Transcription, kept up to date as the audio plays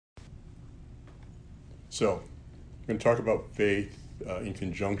So, I'm going to talk about faith in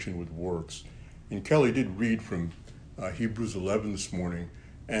conjunction with works. And Kelly did read from Hebrews 11 this morning,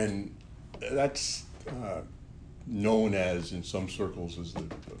 and that's known as, in some circles, as the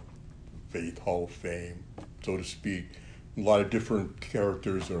Faith Hall of Fame, so to speak. A lot of different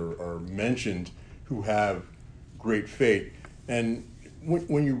characters are mentioned who have great faith. And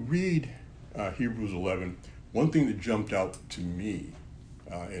when you read Hebrews 11, one thing that jumped out to me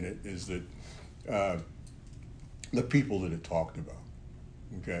in it is that the people that it talked about,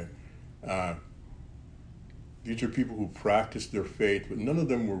 okay? These are people who practiced their faith, but none of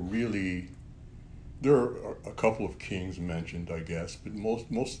them were really, there are a couple of kings mentioned, I guess, but most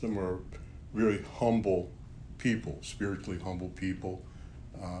of them are very humble people, spiritually humble people,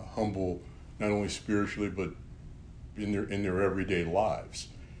 humble not only spiritually, but in their everyday lives.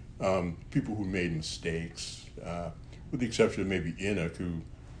 People who made mistakes, with the exception of maybe Enoch, who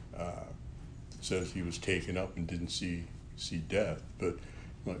says he was taken up and didn't see death, but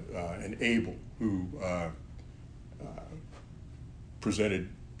and Abel, who presented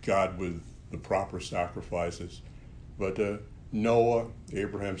God with the proper sacrifices. But Noah,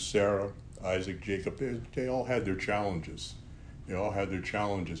 Abraham, Sarah, Isaac, Jacob, they all had their challenges. They all had their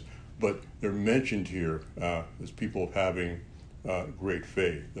challenges. But they're mentioned here as people having great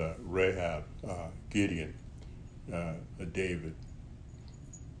faith. Rahab, Gideon, David.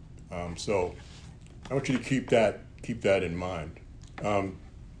 So I want you to keep that in mind.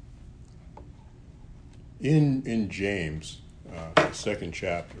 In James, the second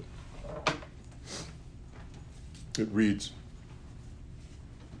chapter, it reads,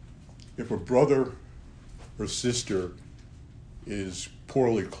 if a brother or sister is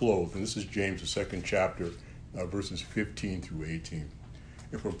poorly clothed, and this is James, the second chapter, verses 15 through 18.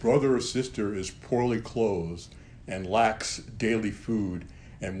 If a brother or sister is poorly clothed and lacks daily food,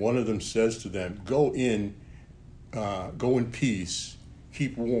 and one of them says to them, go in peace,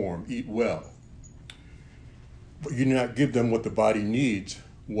 keep warm, eat well, but you do not give them what the body needs,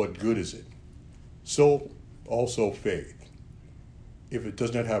 what good is it? So also faith, if it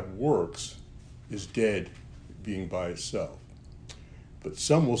does not have works, is dead, being by itself. But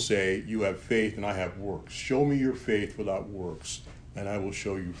some will say, you have faith and I have works. Show me your faith without works, and I will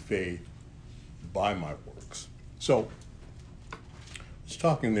show you faith by my works. So it's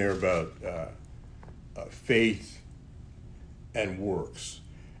talking there about faith and works.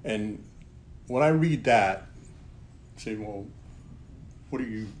 And when I read that, I say, well, what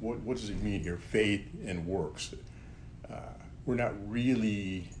does it mean here, faith and works? We're not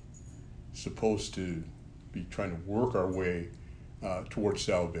really supposed to be trying to work our way towards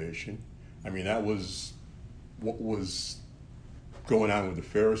salvation. I mean, that was what was going on with the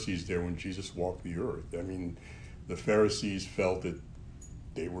Pharisees there when Jesus walked the earth. I mean, the Pharisees felt that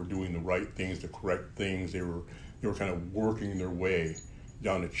they were doing the right things, the correct things. They were kind of working their way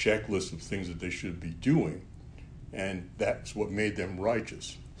down a checklist of things that they should be doing, and that's what made them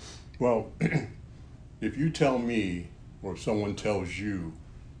righteous. Well, if you tell me, or if someone tells you,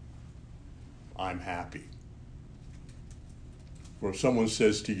 I'm happy, or if someone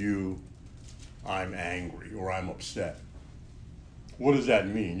says to you, I'm angry or I'm upset, what does that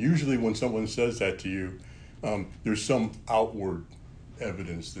mean? Usually when someone says that to you, there's some outward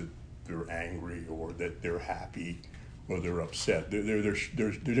evidence that they're angry or that they're happy or they're upset. They're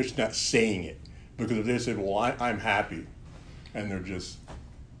just not saying it. Because if they said, well, I'm happy, and they're just,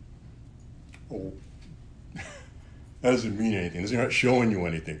 oh, that doesn't mean anything. They're not showing you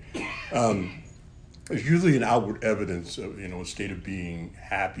anything. It's usually an outward evidence of, a state of being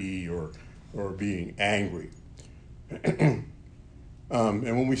happy or being angry. And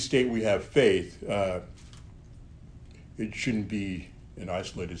when we state we have faith, it shouldn't be an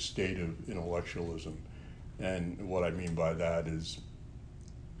isolated state of intellectualism. And what I mean by that is,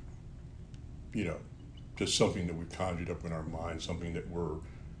 just something that we conjured up in our mind, something that we're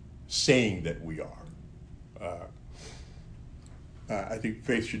saying that we are. I think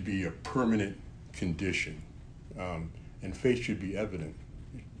faith should be a permanent condition, and faith should be evident.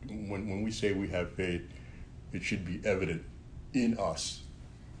 When we say we have faith, it should be evident in us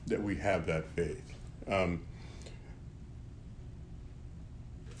that we have that faith.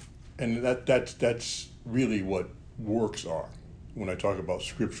 And that's really what works are when I talk about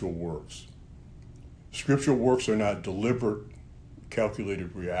scriptural works. Scriptural works are not deliberate,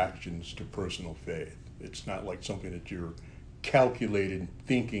 calculated reactions to personal faith. It's not like something that you're calculated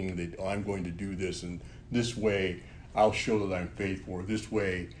thinking that I'm going to do this, and this way I'll show that I'm faithful, or this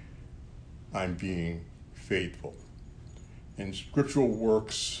way I'm being faithful. And scriptural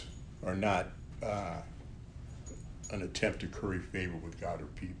works are not an attempt to curry favor with God or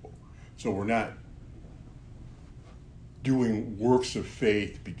people. So we're not doing works of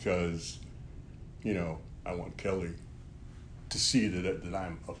faith because, I want Kelly to see that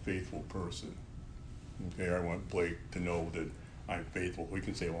I'm a faithful person. Okay, I want Blake to know that I'm faithful. We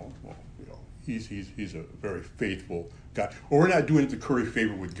can say, well, he's a very faithful guy. Or we're not doing it to curry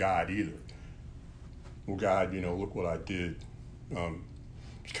favor with God either. Well, God, look what I did.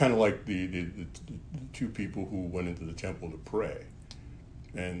 It's kind of like the two people who went into the temple to pray.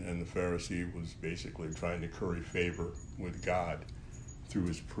 And the Pharisee was basically trying to curry favor with God through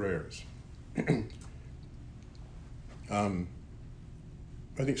his prayers. I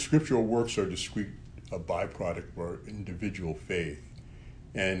think scriptural works are a byproduct of our individual faith.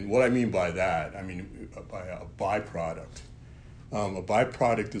 And what I mean by that, by a byproduct. A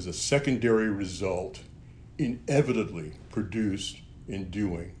byproduct is a secondary result inevitably produced in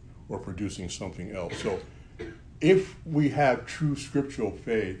doing or producing something else. So if we have true scriptural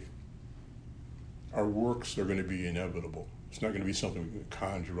faith, our works are going to be inevitable. It's not going to be something we can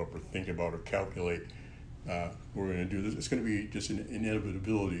conjure up or think about or calculate. We're going to do this. It's going to be just an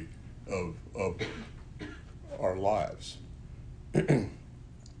inevitability of our lives. In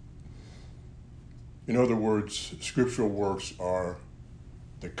other words, scriptural works are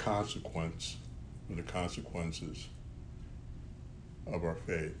the consequence or the consequences of our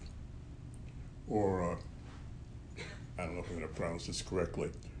faith. Or, I don't know if I'm going to pronounce this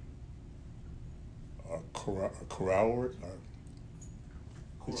correctly, correlate?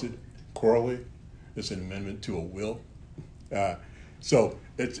 Is it correlate? It's an amendment to a will. So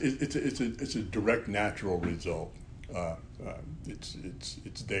it's a direct natural result.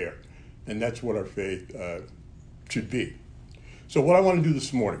 It's there, and that's what our faith should be. So what I want to do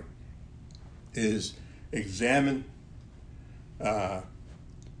this morning is examine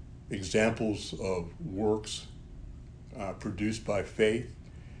examples of works produced by faith,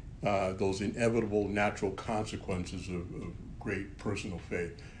 those inevitable natural consequences of great personal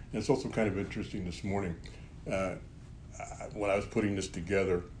faith. And it's also kind of interesting this morning when I was putting this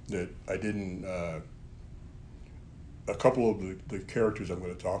together that I didn't, a couple of the characters I'm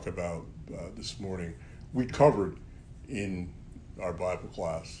going to talk about this morning, we covered in our Bible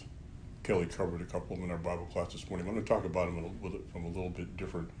class. Kelly covered a couple of them in our Bible class this morning. I'm going to talk about them from a little bit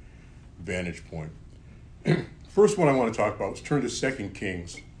different vantage point. First one I want to talk about is turn to 2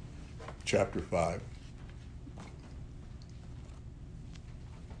 Kings chapter 5.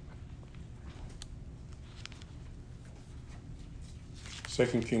 2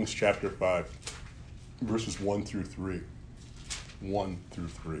 Kings chapter 5, verses 1 through 3. 1 through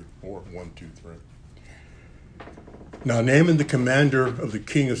 3, or 1, 2, 3. Now Naaman, the commander of the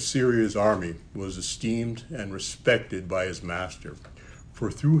king of Syria's army, was esteemed and respected by his master,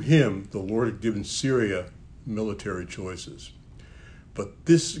 for through him the Lord had given Syria military choices. But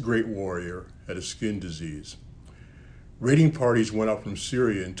this great warrior had a skin disease. Raiding parties went out from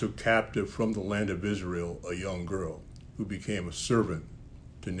Syria and took captive from the land of Israel a young girl, who became a servant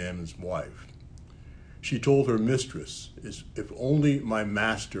to Naaman's wife. She told her mistress, if only my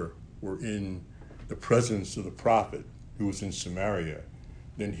master were in the presence of the prophet who was in Samaria,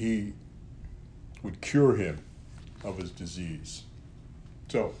 then he would cure him of his disease.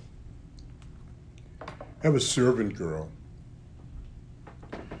 So, I have a servant girl,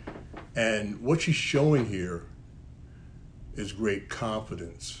 and what she's showing here is great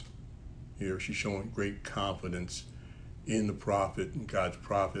confidence. Here she's showing great confidence in the prophet, in God's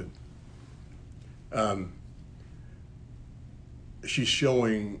prophet. She's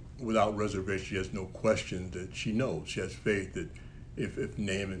showing without reservation, she has no question that she knows, she has faith that if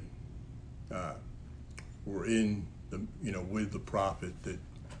Naaman were in the, with the prophet, that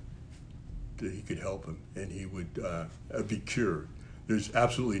he could help him and he would be cured. There's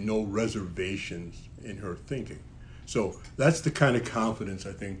absolutely no reservations in her thinking. So that's the kind of confidence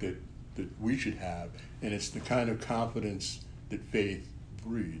I think that we should have, and it's the kind of confidence that faith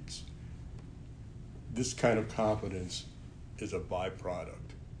breeds. This kind of confidence is a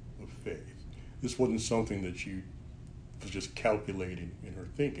byproduct of faith. This wasn't something that she was just calculating in her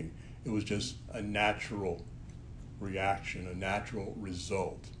thinking. It was just a natural reaction, a natural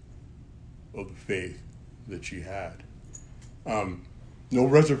result of the faith that she had. No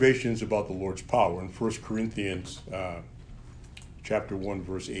reservations about the Lord's power. In 1 Corinthians chapter 1,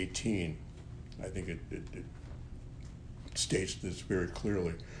 verse 18, I think it states this very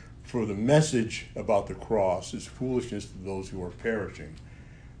clearly. For the message about the cross is foolishness to those who are perishing,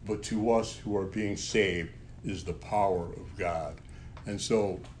 but to us who are being saved is the power of God. And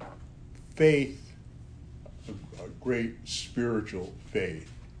so faith, a great spiritual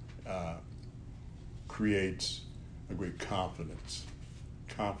faith, creates a great confidence.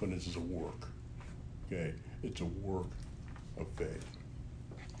 Confidence is a work. Okay, it's a work of faith.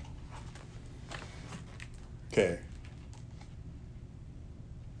 Okay.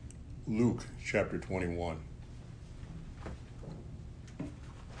 Luke chapter 21,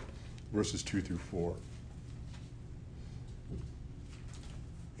 verses 2 through 4.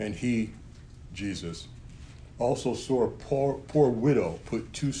 And he, Jesus, also saw a poor widow put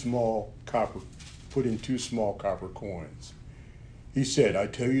in 2 small copper coins. He said, I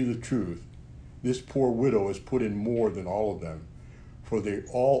tell you the truth, this poor widow has put in more than all of them, for they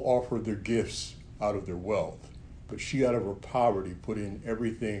all offered their gifts out of their wealth, but she out of her poverty put in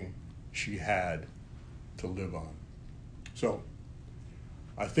everything she had to live on. So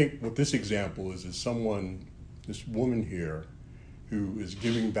I think what this example is this woman here who is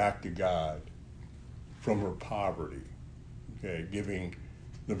giving back to God from her poverty, okay, giving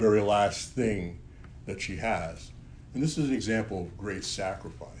the very last thing that she has. And this is an example of great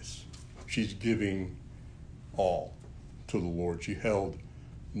sacrifice. She's giving all to the Lord. She held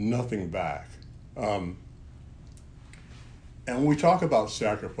nothing back. And when we talk about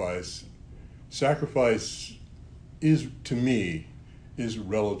sacrifice is, to me, is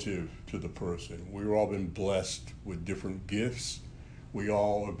relative to the person. We've all been blessed with different gifts. We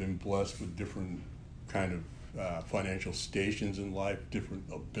all have been blessed with different kind of financial stations in life, different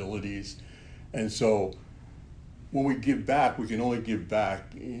abilities. And so when we give back, we can only give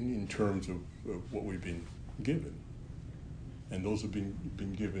back in terms of what we've been given. And those have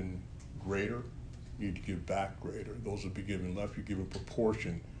been given greater, you need to give back greater. Those have been given less, you give in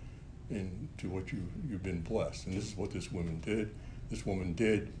proportion to what you've been blessed. And this is what this woman did. This woman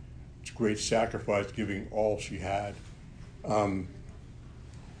did. It's great sacrifice, giving all she had.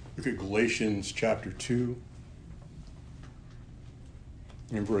 Look at Galatians chapter 2,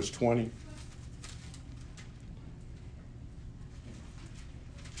 in verse 20. It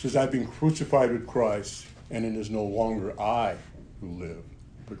says, I've been crucified with Christ, and it is no longer I who live,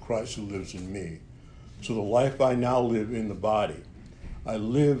 but Christ who lives in me. So the life I now live in the body, I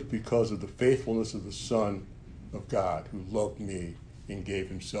live because of the faithfulness of the Son of God who loved me and gave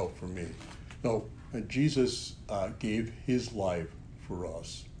himself for me. Now, Jesus gave his life for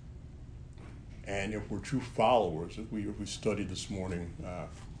us. And if we're true followers, if we studied this morning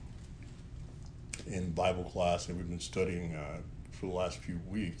in Bible class, and we've been studying for the last few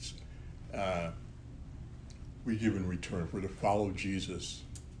weeks, we give in return. For to follow Jesus,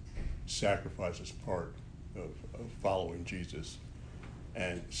 sacrifice is part of following Jesus,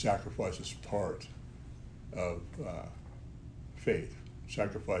 and sacrifice is part of faith.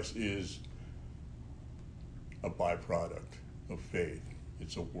 Sacrifice is a byproduct of faith.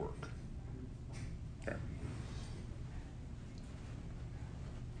 It's a work. Okay.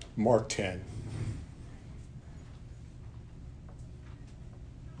 Mark 10.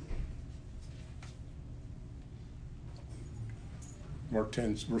 Mark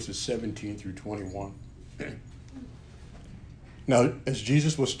 10, verses 17 through 21. Now, as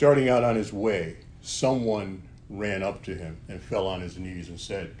Jesus was starting out on his way, someone ran up to him and fell on his knees and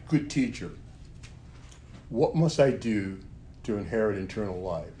said, Good teacher, what must I do to inherit eternal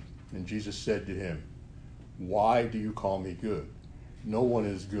life? And Jesus said to him, Why do you call me good? No one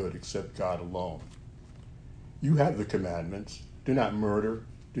is good except God alone. You have the commandments. Do not murder.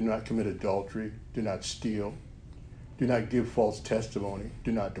 Do not commit adultery. Do not steal. Do not give false testimony.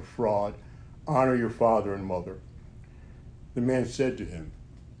 Do not defraud. Honor your father and mother. The man said to him,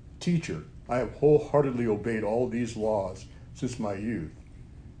 Teacher, I have wholeheartedly obeyed all these laws since my youth.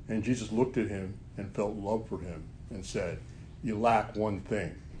 And Jesus looked at him and felt love for him and said, You lack one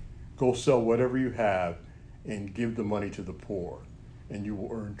thing. Go sell whatever you have and give the money to the poor, and you will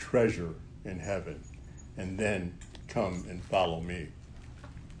earn treasure in heaven. And then come and follow me.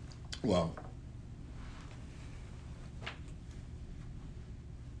 Well,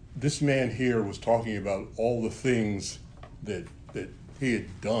 this man here was talking about all the things that he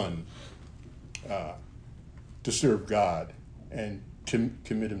had done to serve God and to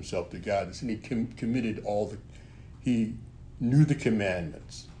commit himself to God. And he committed he knew the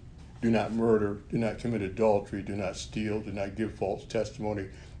commandments. Do not murder, do not commit adultery, do not steal, do not give false testimony,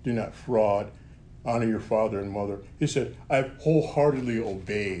 do not fraud, honor your father and mother. He said, I've wholeheartedly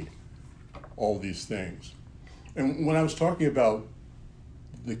obeyed all these things. And when I was talking about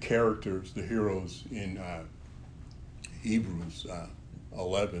the characters, the heroes in Hebrews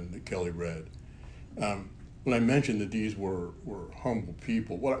 11 that Kelly read, when I mentioned that these were humble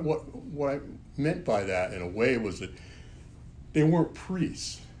people, what I meant by that in a way was that they weren't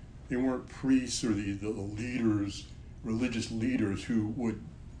priests. They weren't priests or the leaders, religious leaders who would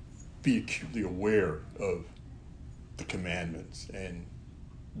be acutely aware of the commandments and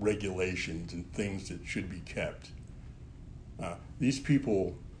regulations and things that should be kept. These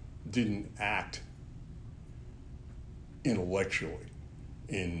people didn't act intellectually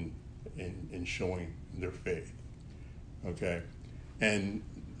in showing their faith. Okay, and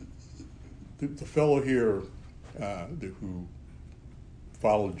the fellow here who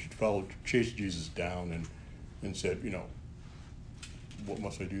chased Jesus down and said, what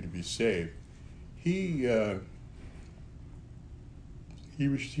must I do to be saved? He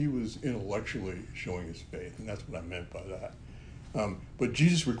was intellectually showing his faith, and that's what I meant by that. But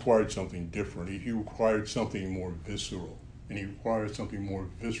Jesus required something different. He required something more visceral, and he required something more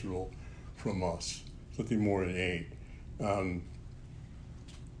visceral from us, something more innate,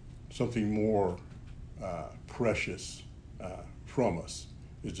 something more precious from us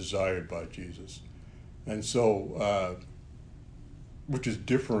is desired by Jesus. And so, which is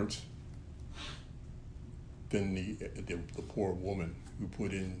different than the poor woman who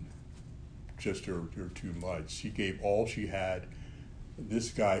put in just her 2 mites. She gave all she had. This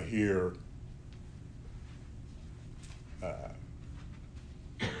guy here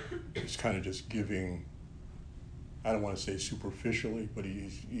is kind of just giving, I don't want to say superficially, but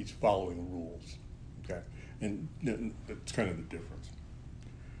he's following rules. Okay, and that's kind of the difference.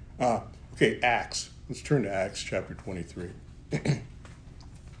 Okay, Acts. Let's turn to Acts chapter 23.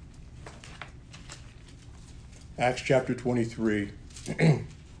 Acts chapter 23,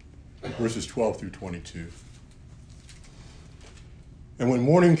 verses 12 through 22. And when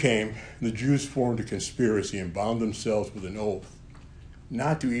morning came, the Jews formed a conspiracy and bound themselves with an oath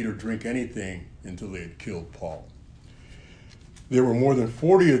not to eat or drink anything until they had killed Paul. There were more than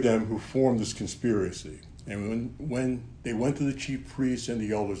 40 of them who formed this conspiracy. And when they went to the chief priests and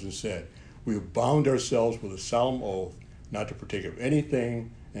the elders and said, "We have bound ourselves with a solemn oath not to partake of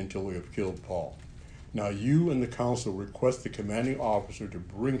anything until we have killed Paul. Now you and the council request the commanding officer to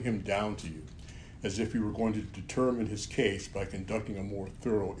bring him down to you, as if you were going to determine his case by conducting a more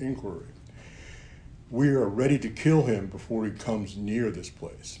thorough inquiry. We are ready to kill him before he comes near this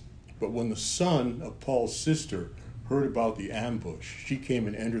place." But when the son of Paul's sister heard about the ambush, he came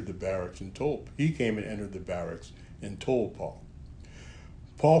and entered the barracks and told Paul.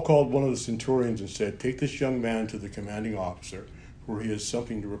 Paul called one of the centurions and said, "Take this young man to the commanding officer, for he has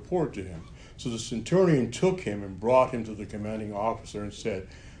something to report to him." So the centurion took him and brought him to the commanding officer and said,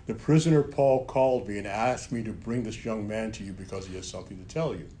 "The prisoner Paul called me and asked me to bring this young man to you because he has something to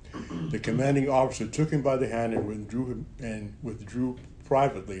tell you." The commanding officer took him by the hand and withdrew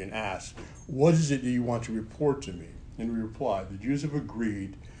privately and asked, "What is it that you want to report to me?" And he replied, "The Jews have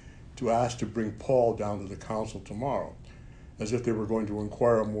agreed to ask to bring Paul down to the council tomorrow, as if they were going to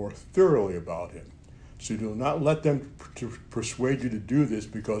inquire more thoroughly about him. So do not let them persuade you to do this,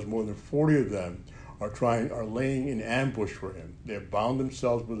 because more than 40 of them are laying in ambush for him. They have bound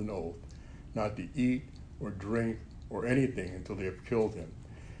themselves with an oath not to eat or drink or anything until they have killed him.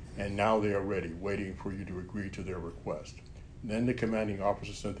 And now they are ready, waiting for you to agree to their request." Then the commanding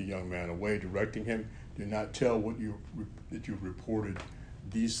officer sent the young man away, directing him, "Do not tell that you reported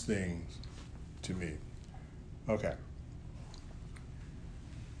these things to me." Okay.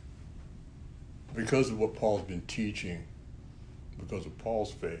 Because of what Paul's been teaching, because of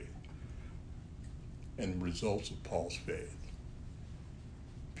Paul's faith, and the results of Paul's faith,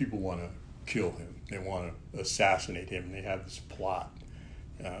 people want to kill him. They want to assassinate him, and they have this plot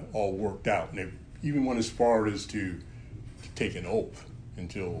all worked out. And they even went as far as to take an oath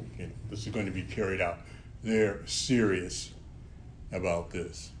until this is going to be carried out. They're serious about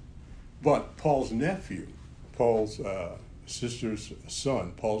this. But Paul's nephew, Paul's sister's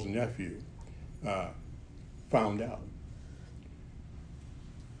son, Paul's nephew, found out.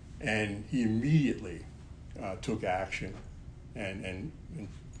 And he immediately took action and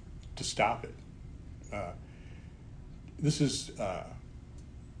to stop it. This is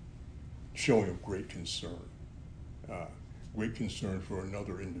showing of great concern for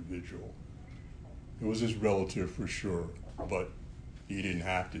another individual. It was his relative for sure, but he didn't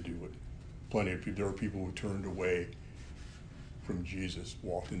have to do it. There are people who turned away from Jesus,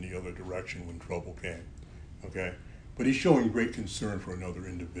 walked in the other direction when trouble came. Okay? But he's showing great concern for another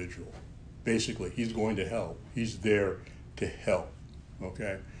individual. Basically, he's going to help. He's there to help.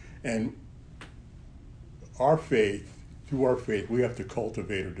 Okay? And through our faith, we have to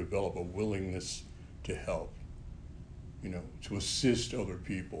cultivate or develop a willingness to help, to assist other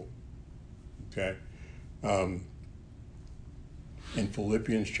people. Okay? In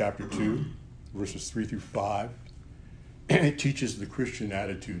Philippians chapter 2, verses 3 through 5, it teaches the Christian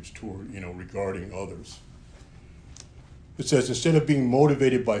attitudes toward, regarding others. It says, "Instead of being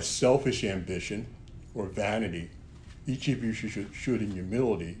motivated by selfish ambition or vanity, each of you should in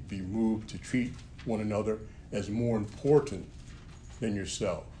humility be moved to treat one another as more important than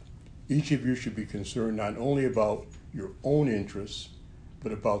yourself. Each of you should be concerned not only about your own interests,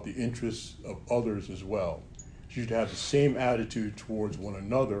 but about the interests of others as well. You should have the same attitude towards one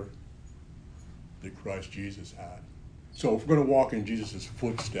another that Christ Jesus had. So if we're going to walk in Jesus'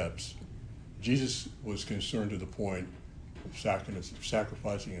 footsteps, Jesus was concerned to the point of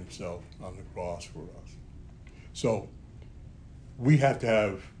sacrificing himself on the cross for us. So we have to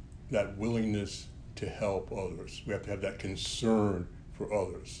have that willingness to help others. We have to have that concern for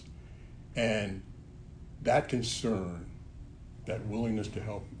others. And that concern, that willingness to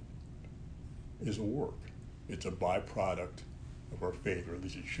help, is a work. It's a byproduct of our faith, or at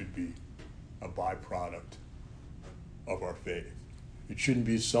least it should be a byproduct of our faith. It shouldn't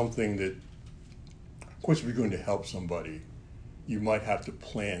be something that, of course, if you're going to help somebody, you might have to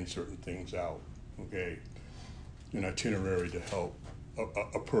plan certain things out, okay? An itinerary to help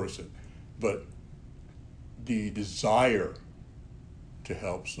a person. But the desire to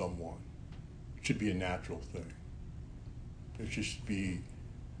help someone should be a natural thing. It should be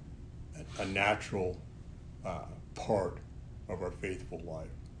a natural part of our faithful life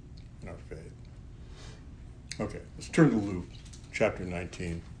and our faith. Okay, let's turn to Luke chapter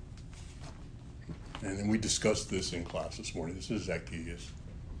 19. And then we discussed this in class this morning. This is Zacchaeus.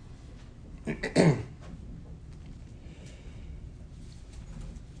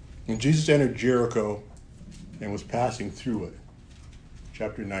 When Jesus entered Jericho and was passing through it,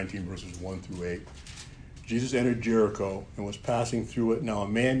 chapter 19, verses 1 through 8. Jesus entered Jericho and was passing through it. Now a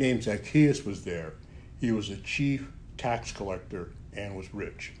man named Zacchaeus was there. He was a chief tax collector and was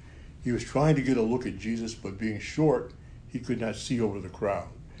rich. He was trying to get a look at Jesus, but being short, he could not see over the crowd.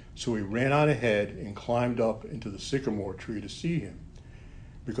 So he ran on ahead and climbed up into the sycamore tree to see him,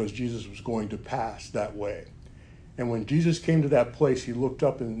 because Jesus was going to pass that way. And when Jesus came to that place, he looked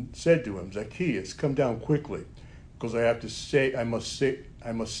up and said to him, Zacchaeus, come down quickly, because I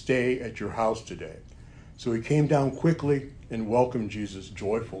must stay at your house today. So he came down quickly and welcomed Jesus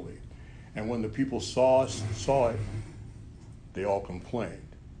joyfully. And when the people saw it, they all complained.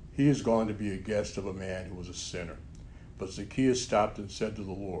 He is gone to be a guest of a man who was a sinner. But Zacchaeus stopped and said to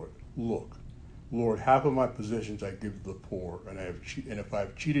the Lord, look, Lord, half of my possessions I give to the poor, and if I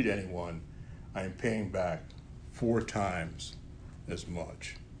have cheated anyone, I am paying back 4 times as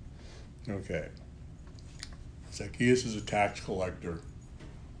much. Okay. Zacchaeus is a tax collector.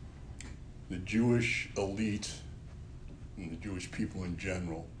 The Jewish elite and the Jewish people in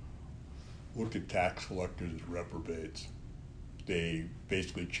general looked at tax collectors as reprobates. They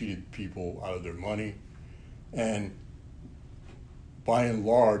basically cheated people out of their money, and by and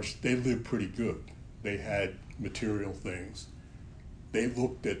large, they lived pretty good. They had material things. They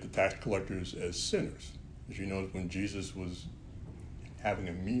looked at the tax collectors as sinners. As you know, when Jesus was having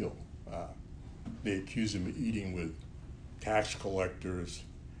a meal, they accused him of eating with tax collectors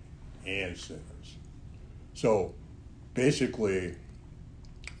and sinners. So basically,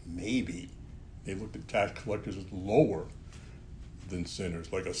 maybe they looked at tax collectors as lower than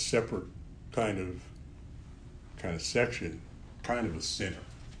sinners, like a separate kind of section, kind of a sinner,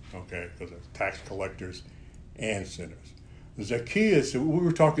 okay, because of tax collectors and sinners. Zacchaeus, we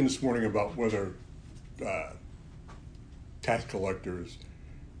were talking this morning about whether tax collectors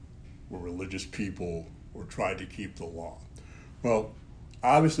were religious people or tried to keep the law. Well,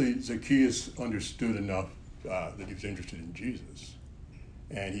 obviously Zacchaeus understood enough that he was interested in Jesus,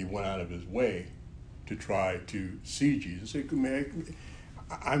 and he went out of his way to try to see Jesus.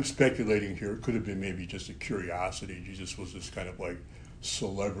 I'm speculating here. It could have been maybe just a curiosity. Jesus was this kind of like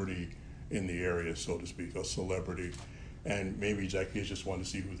celebrity in the area, so to speak, a celebrity. And maybe Zacchaeus just wanted to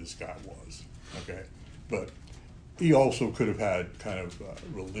see who this guy was, okay? But he also could have had kind of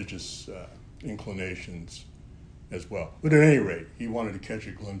religious inclinations as well. But at any rate, he wanted to catch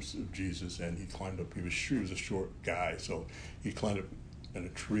a glimpse of Jesus, and he climbed up. He was a short guy, so he climbed up in a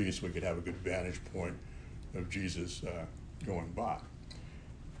tree so he could have a good vantage point of Jesus going by.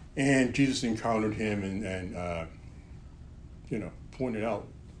 And Jesus encountered him and pointed out,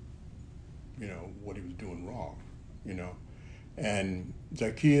 what he was doing wrong, And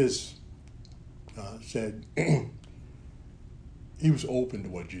Zacchaeus said he was open to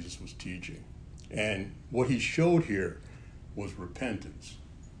what Jesus was teaching. And what he showed here was repentance.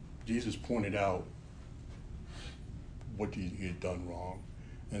 Jesus pointed out what he had done wrong,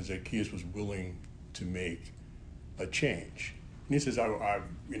 and Zacchaeus was willing to make a change. And he says,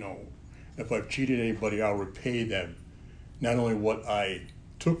 if I've cheated anybody, I'll repay them not only what I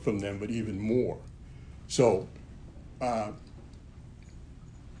took from them, but even more. So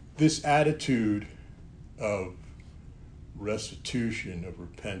this attitude of restitution, of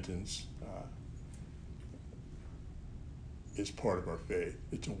repentance, is part of our faith.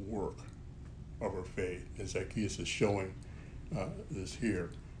 It's a work of our faith. And Zacchaeus is showing this here.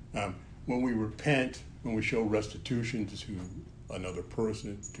 When we repent, when we show restitution to another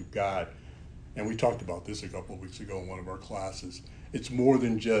person, to God, and we talked about this a couple of weeks ago in one of our classes, it's more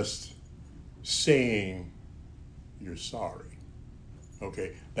than just saying you're sorry.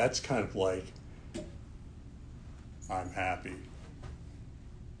 Okay, that's kind of like, I'm happy,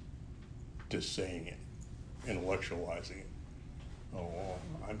 just saying it, intellectualizing it. Oh, well,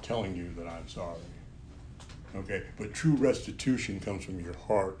 I'm telling you that I'm sorry. Okay, but true restitution comes from your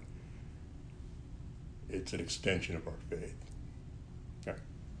heart. It's an extension of our faith. Okay.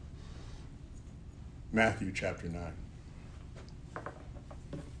 Matthew chapter 9.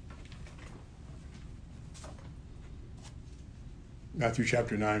 Matthew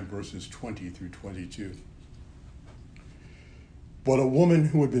chapter 9, verses 20 through 22. But a woman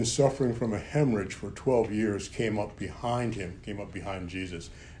who had been suffering from a hemorrhage for 12 years came up behind Jesus,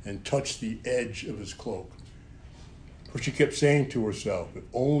 and touched the edge of his cloak. For she kept saying to herself, if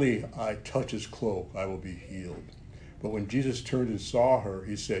only I touch his cloak, I will be healed. But when Jesus turned and saw her,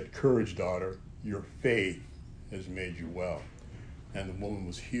 he said, courage, daughter, your faith has made you well. And the woman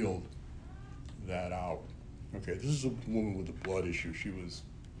was healed that hour. Okay, this is a woman with a blood issue. She was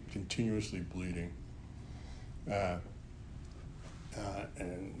continuously bleeding. And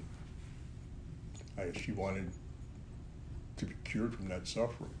she wanted to be cured from that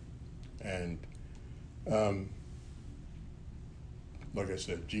suffering. And like I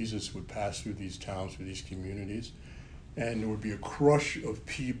said, Jesus would pass through these towns, through these communities, and there would be a crush of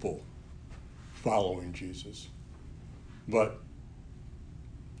people following Jesus. But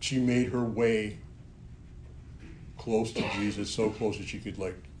she made her way close to Jesus, so close that she could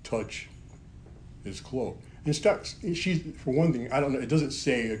touch his cloak. And she, for one thing, I don't know, it doesn't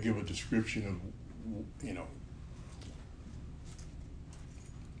say or give a description of,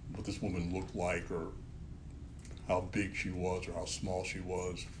 what this woman looked like, or how big she was, or how small she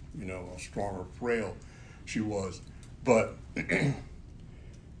was, how strong or frail she was. But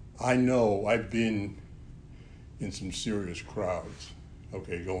I know I've been in some serious crowds,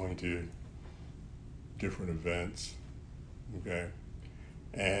 okay, going to different events, okay?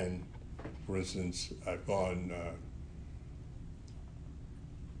 And for instance, I've gone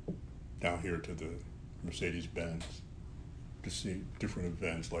down here to the Mercedes-Benz to see different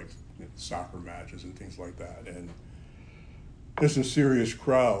events like soccer matches and things like that. And there's some serious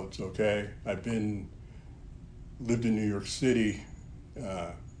crowds, okay? Lived in New York City,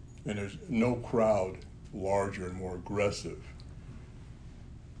 and there's no crowd larger and more aggressive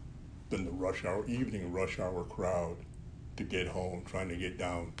than the evening rush hour crowd to get home, trying to get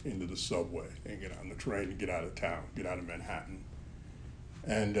down into the subway and get on the train and get out of town, get out of Manhattan.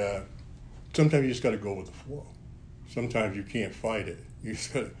 And sometimes you just got to go with the flow. Sometimes you can't fight it. You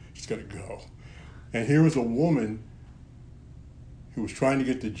just got to go. And here was a woman who was trying to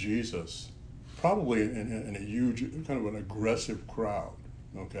get to Jesus, probably in a huge, kind of an aggressive crowd,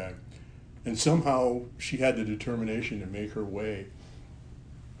 okay? And somehow she had the determination to make her way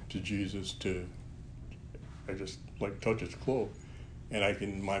to Jesus I just touch his cloak,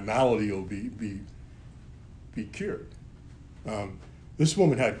 and my malady will be cured. This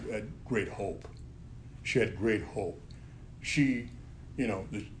woman had great hope. She had great hope. She,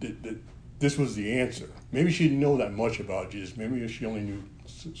 this was the answer. Maybe she didn't know that much about Jesus. Maybe she only knew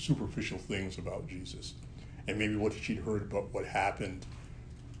superficial things about Jesus, and maybe what she'd heard about what happened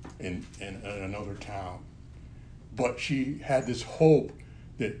in another town. But she had this hope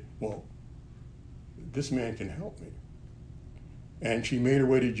that, well, this man can help me. And she made her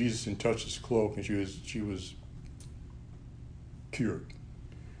way to Jesus and touched his cloak, and she was cured.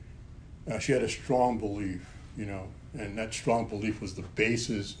 She had a strong belief, and that strong belief was the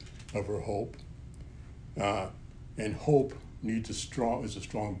basis of her hope. And hope is a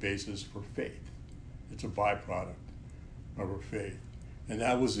strong basis for faith. It's a byproduct of her faith. And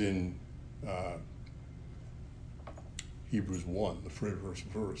that was in Hebrews 1, the first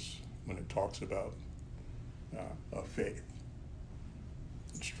verse, when it talks about faith,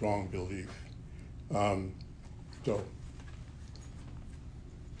 strong belief. So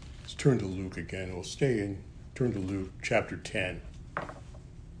let's turn to Luke again. We'll turn to Luke chapter 10.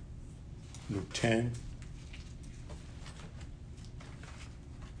 Luke 10.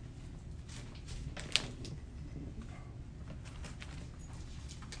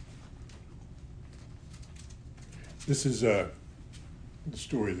 This is the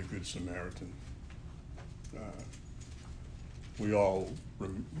story of the Good Samaritan. We all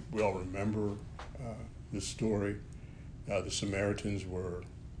remember this story. The Samaritans were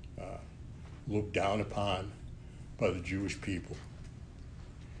looked down upon by the Jewish people.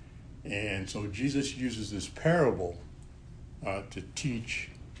 And so Jesus uses this parable to teach,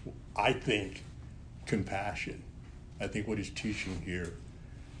 I think, compassion. I think what he's teaching here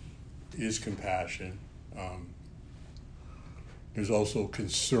is compassion. There's also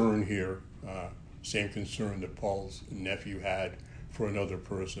concern here, same concern that Paul's nephew had for another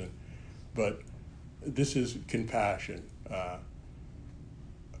person. But this is compassion.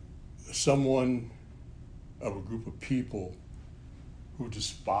 Someone of a group of people who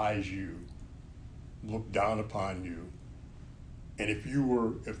despise you, look down upon you, and if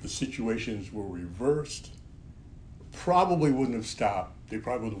the situations were reversed, probably wouldn't have stopped. They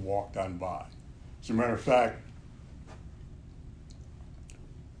probably would have walked on by. As a matter of fact,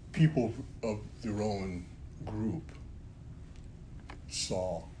 people of their own group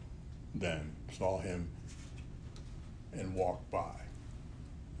saw him, and walked by.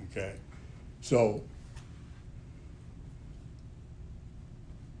 Okay? So,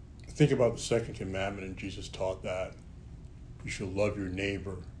 think about the second commandment, and Jesus taught that you shall love your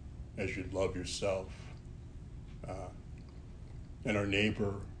neighbor as you'd love yourself. And our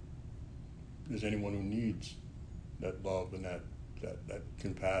neighbor is anyone who needs that love and that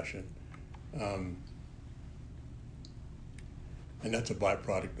compassion. And that's a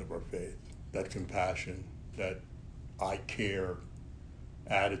byproduct of our faith. That compassion, that I care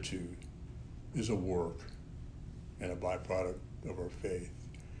attitude is a work and a byproduct of our faith.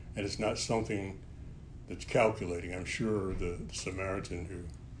 And it's not something that's calculating. I'm sure the Samaritan who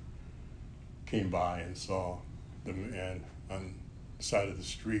came by and saw the man on the side of the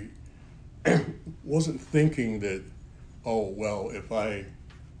street wasn't thinking that, oh, well, if I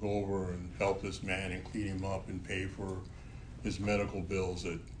go over and help this man and clean him up and pay for his medical bills,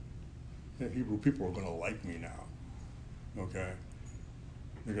 that Hebrew people are going to like me now, okay?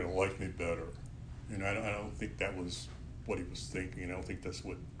 They're going to like me better. And I don't think that was what he was thinking. I don't think that's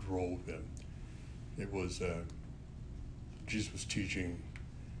what drove him. It was, Jesus was teaching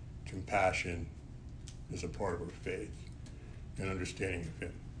compassion as a part of our faith and understanding of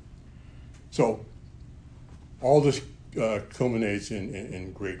him. So all this culminates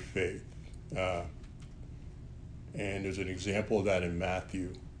in great faith. And there's an example of that in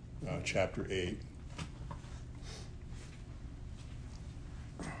Matthew chapter 8.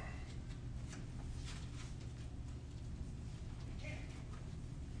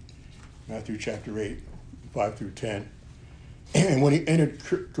 Matthew chapter 8, 5 through 10. And when he entered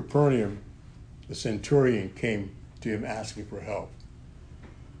Capernaum, the centurion came to him asking for help.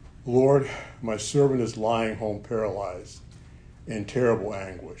 Lord, my servant is lying home paralyzed in terrible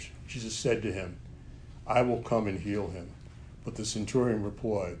anguish. Jesus said to him, I will come and heal him. But the centurion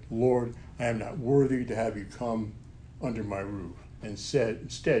replied, Lord, I am not worthy to have you come under my roof. And said,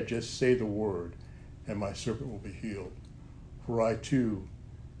 instead, just say the word, and my servant will be healed. For I too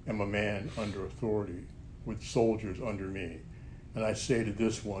am a man under authority, with soldiers under me. And I say to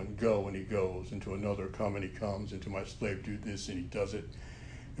this one, go, and he goes, and to another, come, and he comes, and to my slave, do this, and he does it.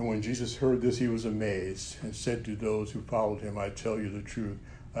 And when Jesus heard this, he was amazed, and said to those who followed him, I tell you the truth,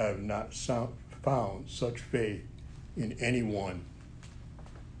 I have not found such faith in anyone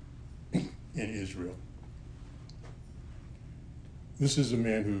in Israel. This is a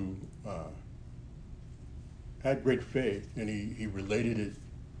man who had great faith, and he related it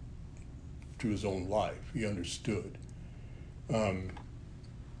to his own life. He understood.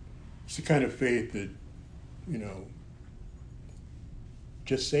 It's the kind of faith that,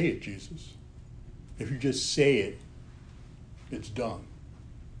 just say it, Jesus. If you just say it, it's done.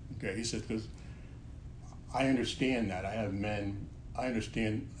 Okay, he says, because I understand that. I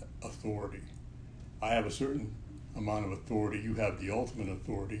understand authority. I have a certain amount of authority. You have the ultimate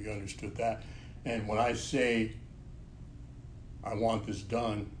authority. You understood that. And when I say, I want this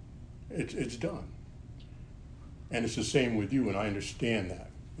done, it's done. And it's the same with you, and I understand that.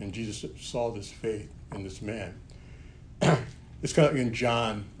 And Jesus saw this faith in this man. It's kind of in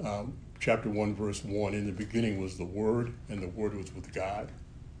John chapter 1, verse 1, in the beginning was the Word, and the Word was with God.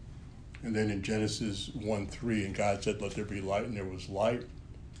 And then in Genesis 1:3, and God said, let there be light, and there was light.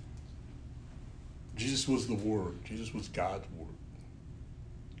 Jesus was the Word. Jesus was God's Word.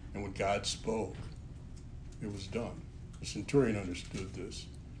 And when God spoke, it was done. The centurion understood this.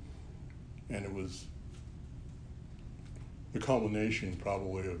 And it was the culmination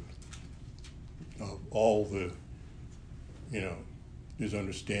probably of all the, his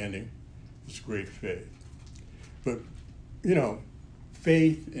understanding, his great faith. But,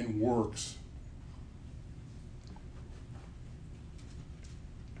 faith and works,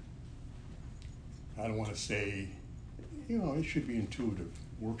 I don't want to say, it should be intuitive.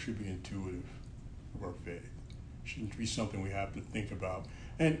 Work should be intuitive of our faith. Shouldn't be something we have to think about.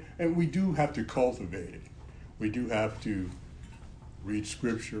 And we do have to cultivate it. We do have to read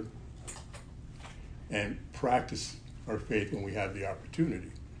scripture and practice our faith when we have the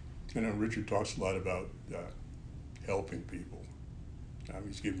opportunity. I know Richard talks a lot about helping people.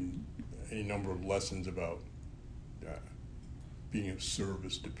 He's given any number of lessons about being of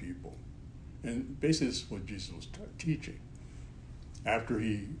service to people. And basically this is what Jesus was teaching. After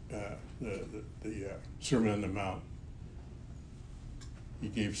the Sermon on the Mount, he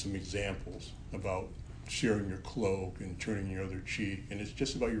gave some examples about sharing your cloak and turning your other cheek. And it's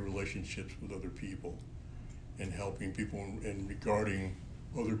just about your relationships with other people and helping people and regarding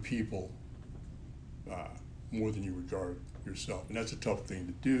other people more than you regard yourself. And that's a tough thing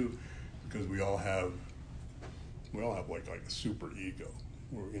to do because we all have like a super ego.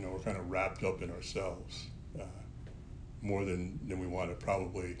 We're kind of wrapped up in ourselves more than we want to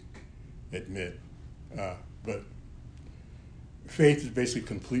probably admit. But faith is basically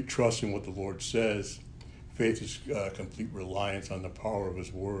complete trust in what the Lord says. Faith is complete reliance on the power of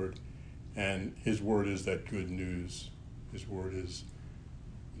His Word. And His Word is that good news. His Word is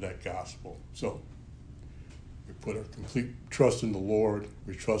that gospel. So we put our complete trust in the Lord.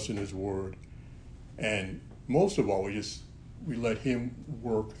 We trust in His Word. And most of all, we let Him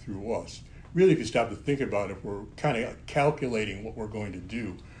work through us. Really, if you stop to think about it, if we're kind of calculating what we're going to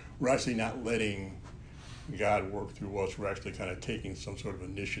do, we're actually not letting God work through us. We're actually kind of taking some sort of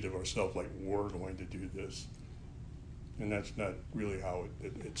initiative ourselves, like we're going to do this. And that's not really how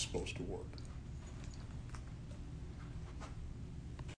it's supposed to work.